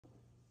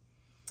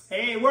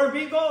Hey, Worm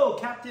People,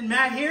 Captain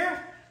Matt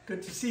here.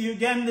 Good to see you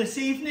again this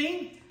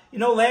evening. You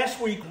know,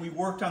 last week we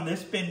worked on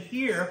this bin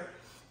here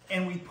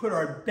and we put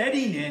our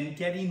bedding in,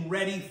 getting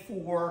ready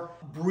for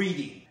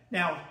breeding.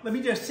 Now, let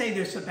me just say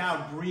this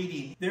about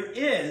breeding. There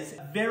is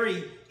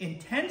very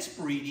intense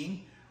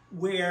breeding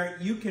where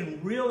you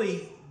can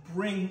really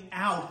bring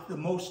out the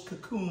most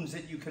cocoons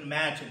that you can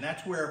imagine.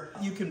 That's where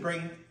you can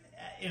bring,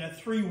 in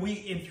 3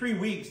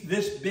 weeks,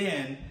 this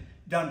bin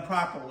done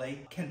properly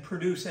can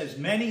produce as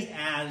many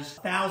as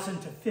 1,000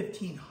 to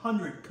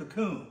 1,500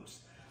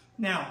 cocoons.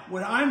 Now,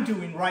 what I'm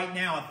doing right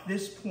now at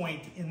this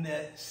point in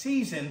the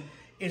season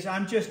is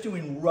I'm just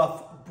doing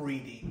rough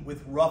breeding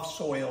with rough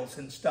soils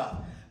and stuff.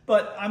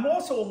 But I'm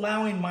also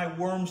allowing my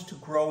worms to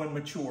grow and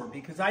mature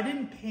because I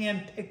didn't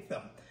hand pick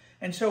them.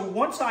 And so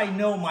once I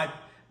know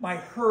my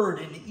herd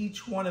in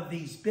each one of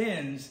these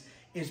bins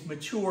is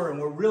mature and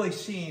we're really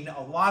seeing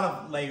a lot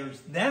of layers,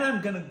 then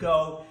I'm gonna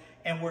go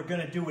and we're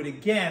gonna do it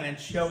again and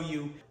show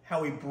you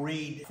how we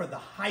breed for the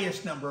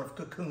highest number of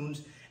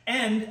cocoons.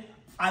 And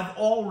I've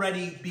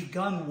already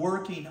begun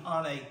working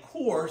on a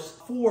course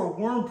for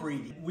worm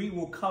breeding. We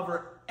will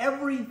cover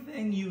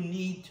everything you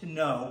need to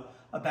know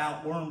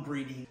about worm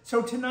breeding.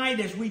 So tonight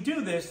as we do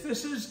this,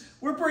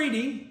 we're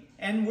breeding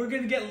and we're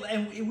gonna get,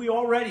 and we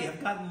already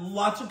have gotten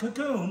lots of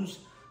cocoons,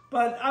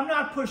 but I'm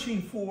not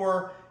pushing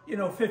for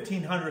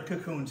 1,500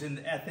 cocoons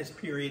at this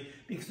period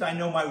because I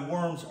know my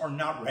worms are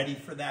not ready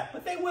for that,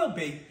 but they will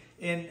be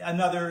in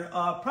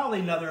probably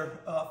another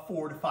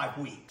 4 to 5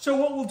 weeks. So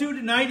what we'll do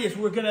tonight is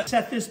we're gonna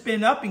set this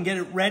bin up and get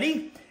it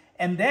ready,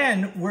 and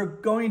then we're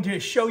going to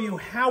show you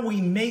how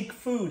we make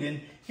food.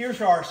 And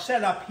here's our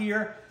setup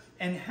here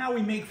and how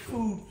we make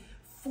food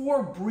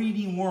for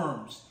breeding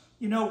worms.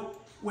 You know,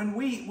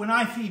 when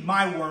I feed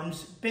my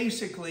worms,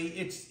 basically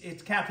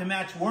it's Captain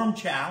Matt's worm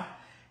chow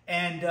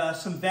and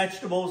some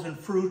vegetables and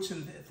fruits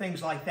and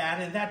things like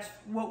that, and that's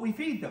what we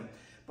feed them.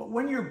 But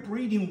when you're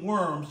breeding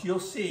worms, you'll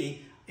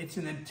see it's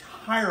an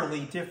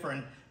entirely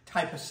different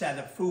type of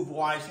setup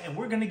food-wise, and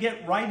we're gonna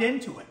get right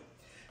into it.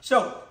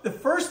 So the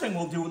first thing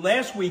we'll do,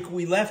 last week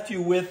we left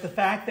you with the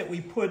fact that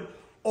we put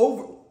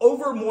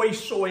over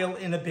moist soil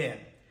in a bin.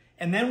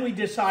 And then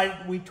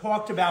we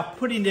talked about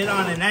putting it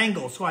on an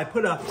angle. So I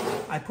put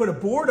a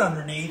board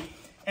underneath,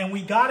 and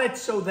we got it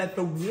so that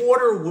the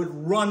water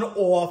would run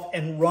off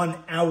and run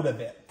out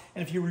of it.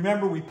 And if you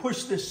remember, we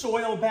pushed the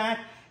soil back.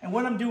 And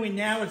what I'm doing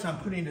now is I'm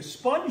putting a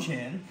sponge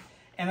in,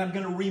 and I'm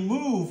gonna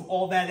remove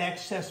all that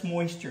excess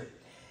moisture.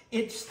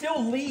 It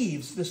still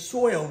leaves the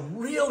soil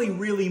really,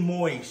 really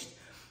moist.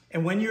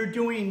 And when you're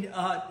doing,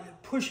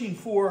 pushing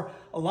for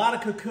a lot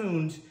of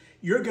cocoons,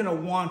 you're gonna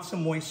want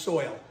some moist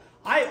soil.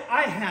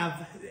 I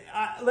have,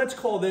 let's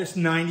call this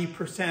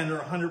 90% or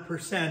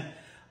 100%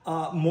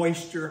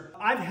 moisture.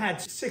 I've had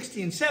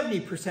 60 and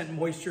 70%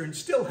 moisture and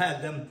still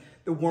had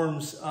the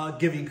worms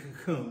giving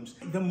cocoons.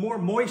 The more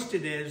moist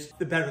it is,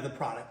 the better the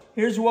product.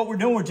 Here's what we're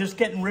doing. We're just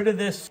getting rid of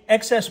this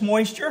excess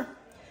moisture,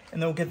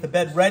 and then we'll get the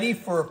bed ready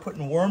for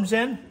putting worms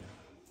in.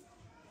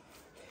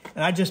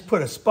 And I just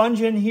put a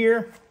sponge in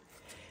here,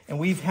 and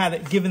we've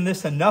given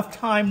this enough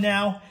time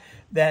now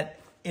that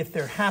if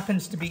there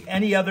happens to be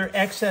any other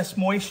excess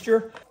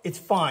moisture, it's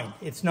fine.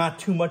 It's not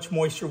too much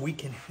moisture. We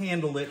can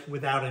handle it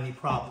without any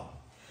problem.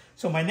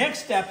 So my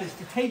next step is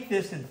to take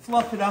this and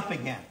fluff it up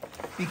again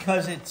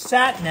because it's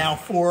sat now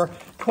for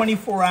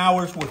 24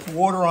 hours with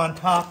water on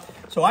top.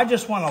 So I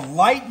just want to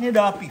lighten it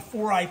up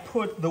before I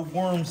put the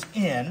worms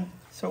in.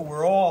 So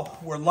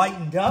we're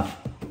lightened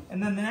up.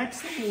 And then the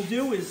next thing we'll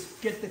do is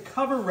get the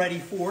cover ready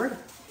for it.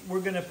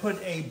 We're going to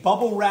put a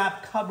bubble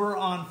wrap cover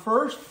on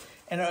first.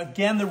 And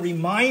again, the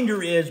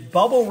reminder is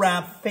bubble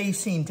wrap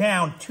facing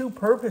down, 2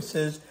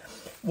 purposes.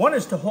 One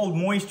is to hold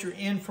moisture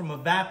in from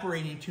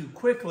evaporating too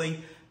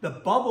quickly. The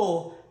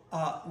bubble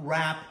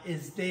wrap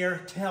is there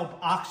to help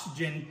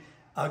oxygen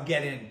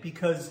get in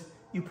because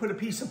you put a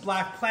piece of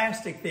black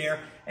plastic there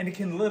and it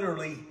can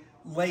literally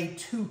lay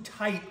too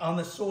tight on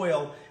the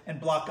soil and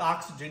block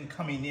oxygen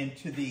coming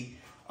into the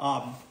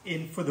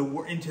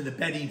into the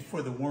bedding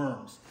for the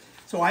worms.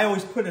 So I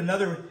always put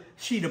another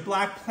sheet of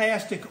black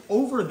plastic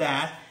over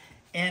that.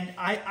 And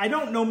I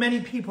don't know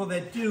many people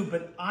that do,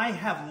 but I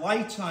have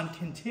lights on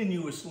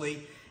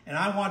continuously, and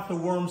I want the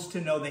worms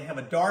to know they have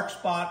a dark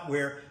spot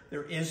where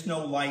there is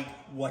no light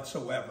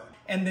whatsoever.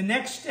 And the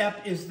next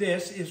step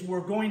is we're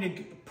going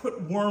to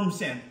put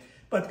worms in.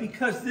 But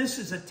because this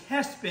is a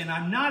test bin,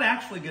 I'm not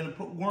actually going to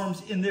put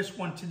worms in this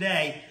one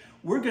today.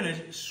 We're going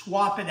to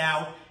swap it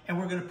out, and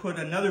we're going to put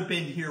another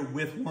bin here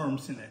with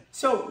worms in it.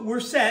 So we're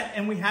set,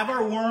 and we have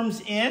our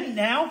worms in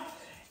now.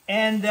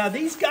 And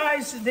these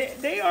guys,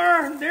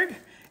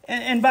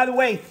 and by the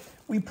way,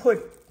 we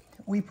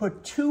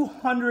put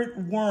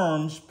 200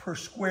 worms per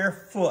square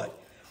foot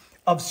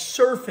of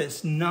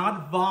surface,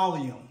 not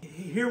volume.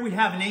 Here we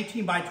have an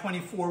 18 by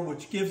 24,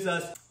 which gives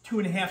us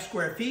 2.5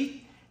 square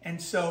feet.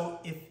 And so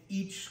if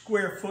each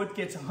square foot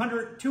gets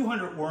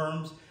 200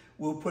 worms,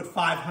 we'll put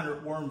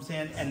 500 worms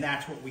in, and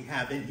that's what we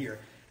have in here.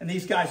 And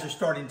these guys are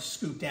starting to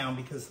scoot down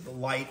because of the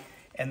light,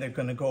 and they're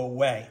gonna go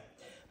away.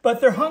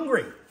 but they're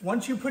hungry.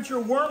 Once you put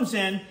your worms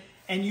in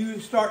and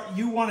you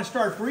want to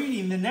start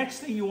breeding, the next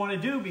thing you want to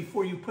do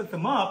before you put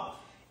them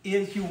up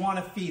is you want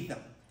to feed them.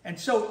 And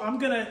so I'm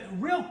going to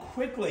real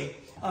quickly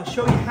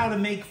show you how to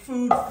make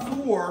food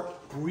for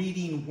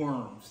breeding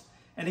worms.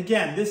 And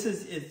again,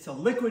 it's a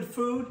liquid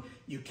food.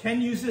 You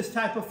can use this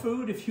type of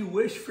food if you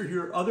wish for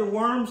your other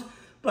worms,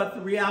 but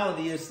the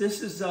reality is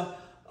this is a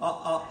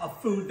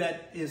food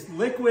that is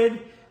liquid.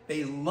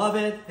 They love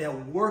it. They'll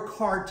work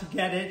hard to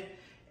get it.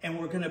 And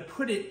we're going to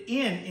put it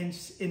in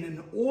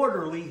an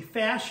orderly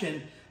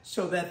fashion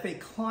so that they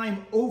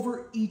climb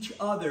over each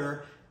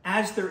other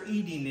as they're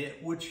eating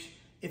it, which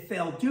if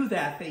they'll do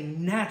that, they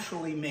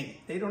naturally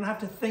mate. They don't have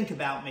to think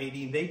about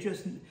mating. They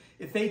just,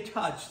 if they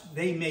touch,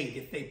 they mate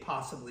if they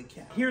possibly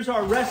can. Here's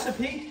our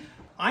recipe.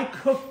 I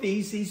cooked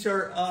these. These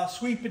are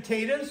sweet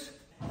potatoes.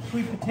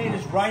 Sweet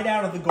potatoes right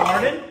out of the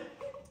garden.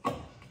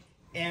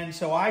 And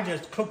so I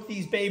just cooked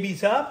these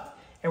babies up.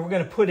 And we're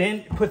going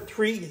to put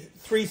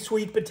three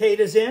sweet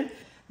potatoes in.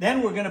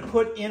 Then we're going to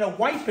put in a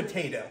white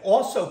potato,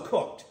 also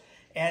cooked.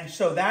 And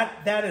so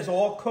that is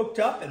all cooked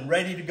up and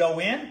ready to go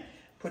in.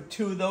 Put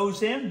 2 of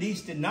those in.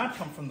 These did not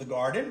come from the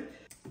garden.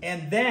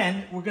 And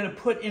then we're going to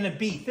put in a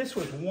beet. This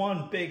was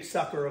one big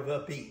sucker of a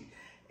beet.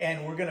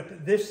 And we're going to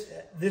put this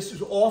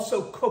is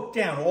also cooked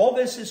down. All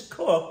this is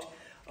cooked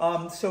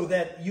so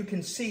that you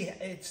can see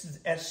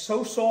it's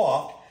so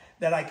soft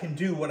that I can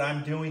do what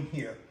I'm doing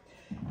here.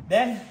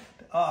 Then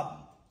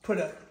put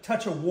a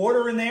touch of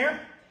water in there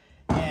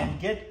and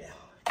get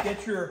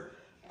your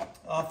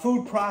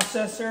food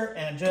processor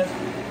and just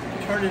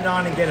turn it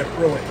on and get it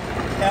brewing.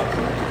 Now,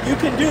 you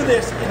can do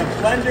this in a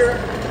blender.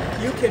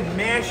 You can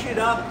mash it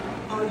up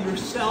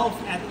yourself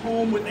at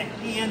home with a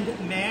hand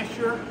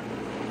masher.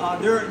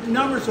 There are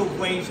numbers of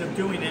ways of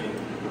doing it,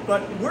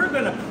 but we're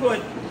going to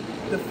put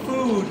the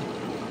food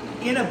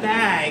in a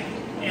bag,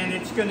 and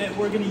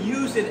we're going to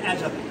use it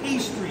as a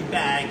pastry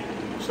bag.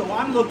 So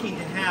I'm looking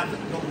to have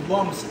the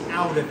lumps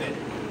out of it.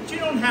 But you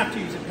don't have to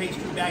use a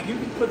pastry bag. You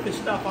can put this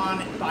stuff on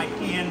it by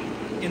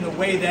hand in the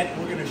way that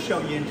we're going to show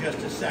you in just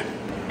a second.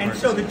 And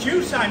so the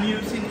juice I'm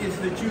using is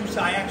the juice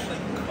I actually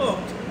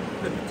cooked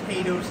the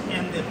potatoes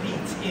and the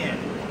beets in.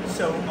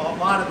 So a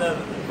lot of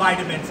the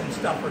vitamins and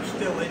stuff are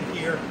still in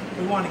here.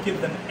 We want to give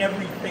them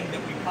everything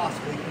that we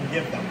possibly can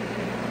give them.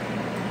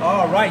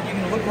 All right, you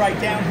can look right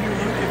down here,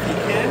 Luke, if you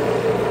can.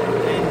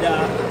 And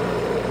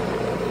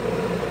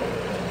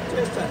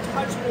just a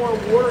touch more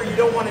water. You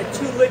don't want it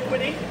too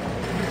liquidy,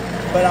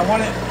 but I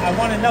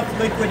want enough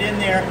liquid in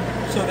there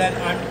so that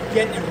I'm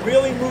getting it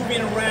really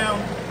moving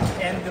around,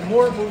 and the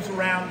more it moves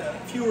around, the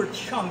fewer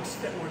chunks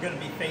that we're going to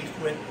be faced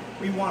with.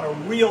 We want a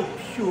real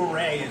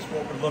puree is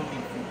what we're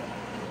looking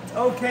for.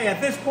 Okay, at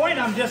this point,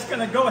 I'm just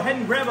going to go ahead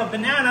and grab a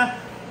banana.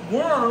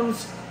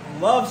 Worms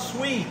love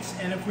sweets,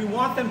 and if we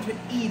want them to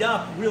eat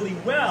up really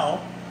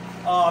well,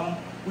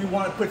 we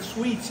want to put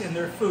sweets in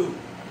their food.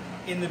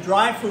 In the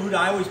dry food,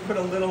 I always put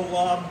a little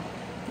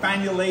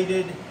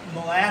granulated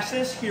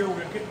molasses. Here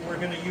we're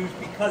going to use,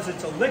 because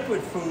it's a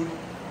liquid food,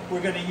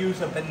 we're going to use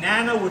a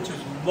banana which is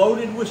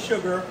loaded with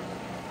sugar,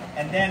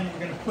 and then we're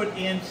going to put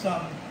in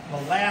some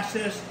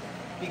molasses,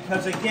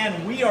 because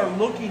again, we are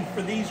looking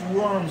for these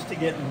worms to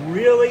get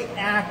really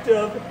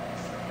active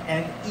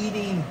and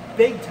eating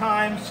big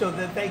time so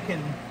that they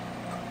can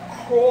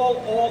crawl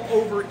all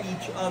over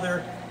each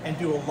other and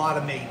do a lot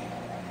of mating.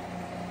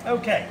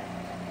 Okay.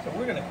 So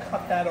we're going to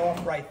cut that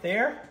off right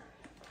there.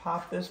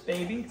 Pop this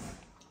baby.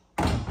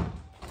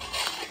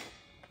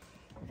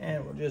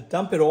 And we'll just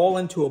dump it all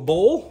into a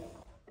bowl.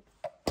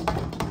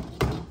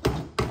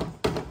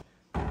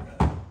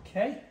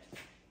 Okay.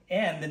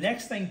 And the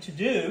next thing to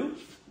do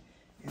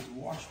is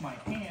wash my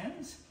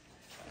hands.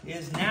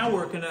 Now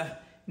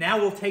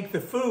we'll take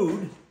the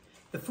food.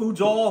 The food's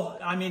all,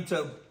 it's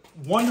a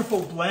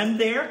wonderful blend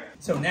there.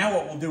 So now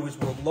what we'll do is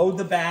we'll load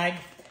the bag.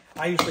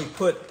 I usually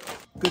put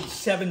good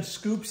 7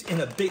 scoops in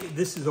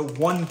this is a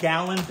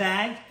 1-gallon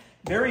bag.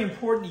 Very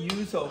important to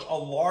use a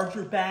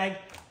larger bag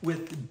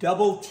with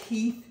double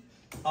teeth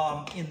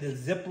in the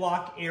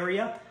Ziploc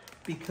area,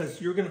 because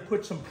you're going to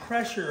put some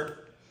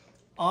pressure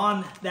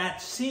on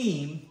that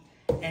seam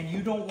and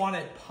you don't want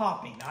it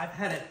popping. I've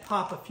had it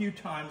pop a few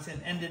times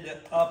and ended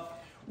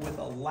up with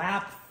a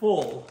lap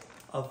full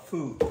of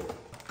food.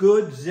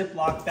 Good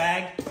Ziploc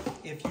bag.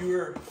 If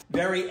you're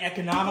very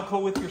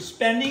economical with your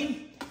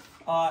spending,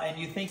 and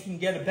you think you can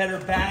get a better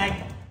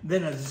bag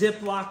than a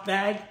Ziploc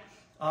bag,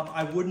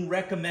 I wouldn't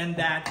recommend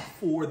that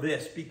for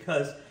this,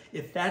 because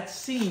if that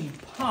seam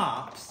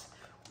pops,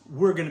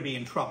 we're going to be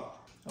in trouble.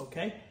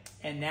 Okay?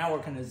 And now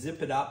we're going to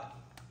zip it up.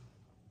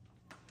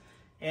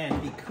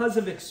 And because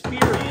of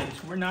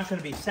experience, we're not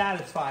going to be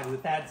satisfied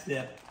with that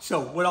zip.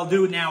 So what I'll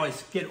do now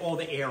is get all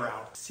the air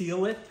out,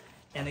 seal it.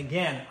 And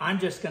again, I'm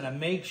just going to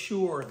make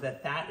sure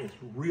that that is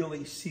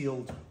really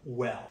sealed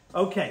well.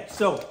 Okay,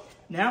 so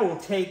now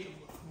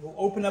we'll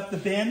open up the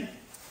bin,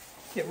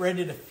 get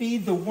ready to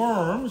feed the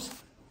worms.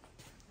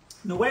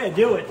 And the way I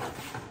do it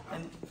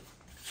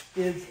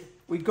is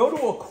we go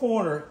to a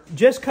corner,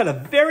 just cut a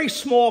very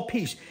small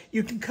piece.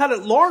 You can cut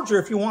it larger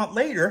if you want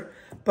later,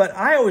 but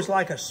I always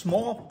like a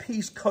small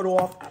piece cut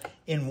off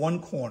in one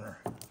corner.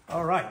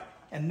 All right,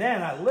 and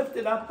then I lift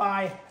it up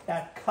by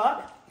that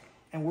cut,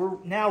 and we're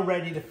now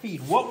ready to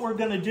feed. What we're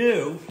gonna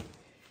do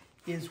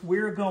is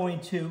we're going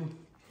to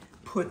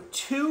put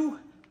 2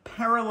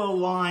 parallel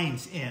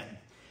lines in,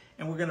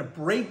 and we're gonna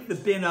break the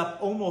bin up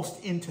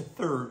almost into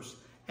thirds,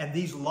 and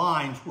these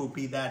lines will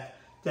be that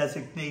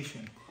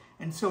designation.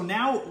 And so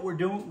now what we're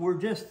doing,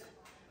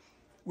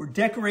 we're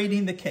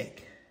decorating the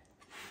cake.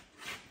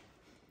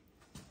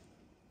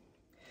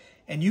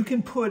 And you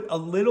can put a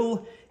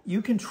little,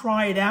 you can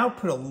try it out,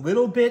 put a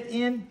little bit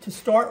in to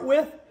start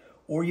with,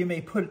 or you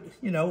may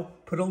put,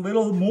 put a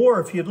little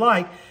more if you'd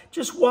like.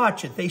 Just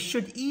watch it. They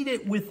should eat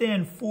it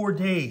within 4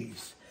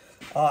 days,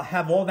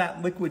 have all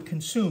that liquid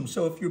consumed.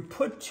 So if you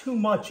put too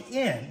much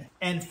in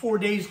and 4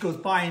 days goes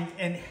by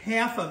and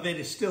half of it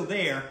is still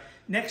there,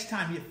 next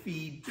time you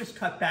feed, just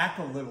cut back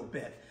a little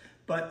bit.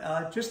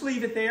 But just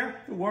leave it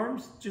there, the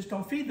worms. Just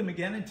don't feed them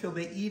again until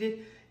they eat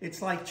it. It's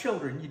like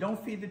children. You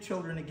don't feed the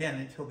children again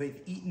until they've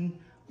eaten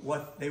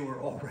what they were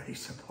already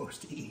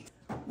supposed to eat.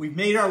 We've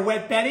made our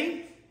wet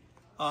bedding.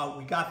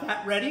 We got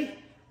that ready.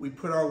 We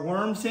put our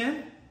worms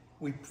in.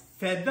 We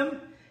fed them.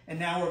 And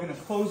now we're going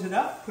to close it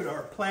up, put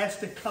our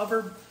plastic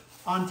cover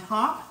on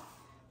top,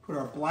 put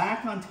our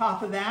black on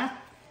top of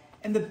that.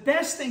 And the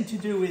best thing to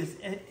do is,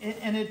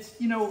 and it's,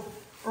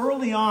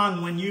 early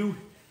on when you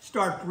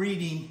start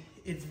breeding,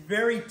 it's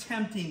very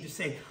tempting to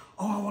say,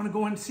 oh, I want to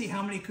go and see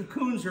how many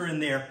cocoons are in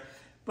there.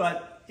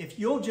 But if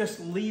you'll just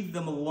leave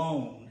them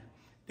alone,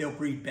 they'll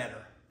breed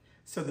better.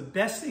 So the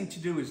best thing to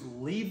do is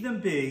leave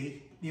them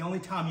be. The only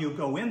time you'll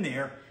go in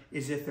there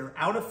is if they're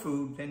out of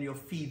food, then you'll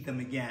feed them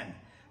again.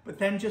 But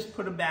then just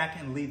put them back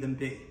and leave them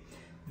be.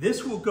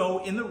 This will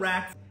go in the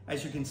rack.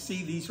 As you can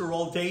see, these are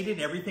all dated.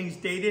 Everything's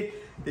dated.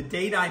 The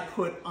date I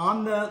put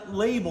on the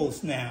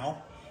labels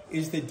now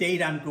is the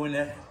date I'm going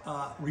to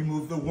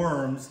remove the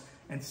worms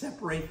and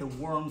separate the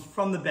worms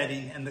from the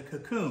bedding and the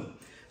cocoon.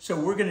 So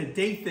we're going to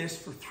date this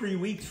for 3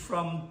 weeks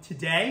from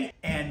today,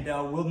 and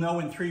we'll know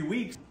in 3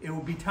 weeks it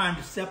will be time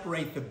to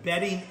separate the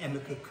bedding and the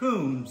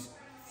cocoons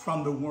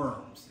from the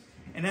worms.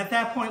 And at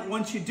that point,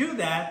 once you do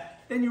that,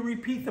 then you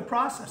repeat the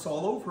process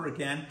all over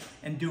again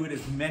and do it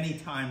as many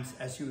times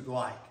as you would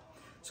like.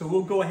 So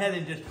we'll go ahead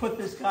and just put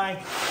this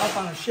guy up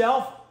on a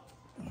shelf,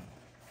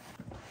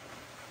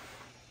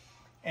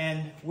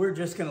 and we're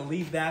just going to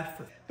leave that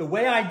for the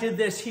way I did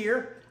this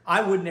here.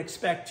 I wouldn't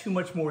expect too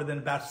much more than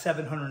about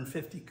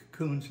 750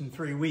 cocoons in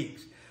 3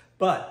 weeks.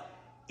 But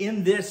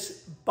in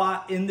this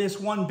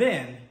one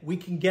bin, we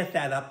can get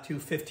that up to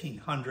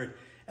 1,500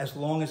 as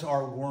long as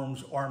our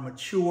worms are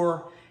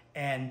mature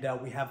and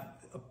we have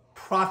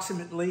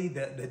approximately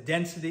the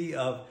density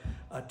of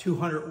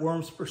 200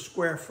 worms per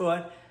square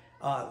foot,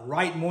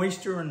 right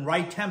moisture and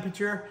right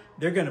temperature,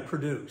 they're going to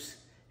produce.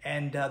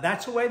 And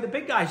that's the way the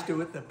big guys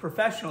do it. The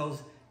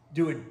professionals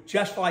do it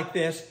just like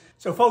this.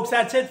 So folks,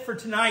 that's it for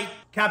tonight.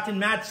 Captain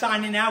Matt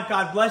signing out.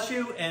 God bless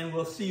you, and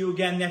we'll see you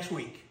again next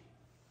week.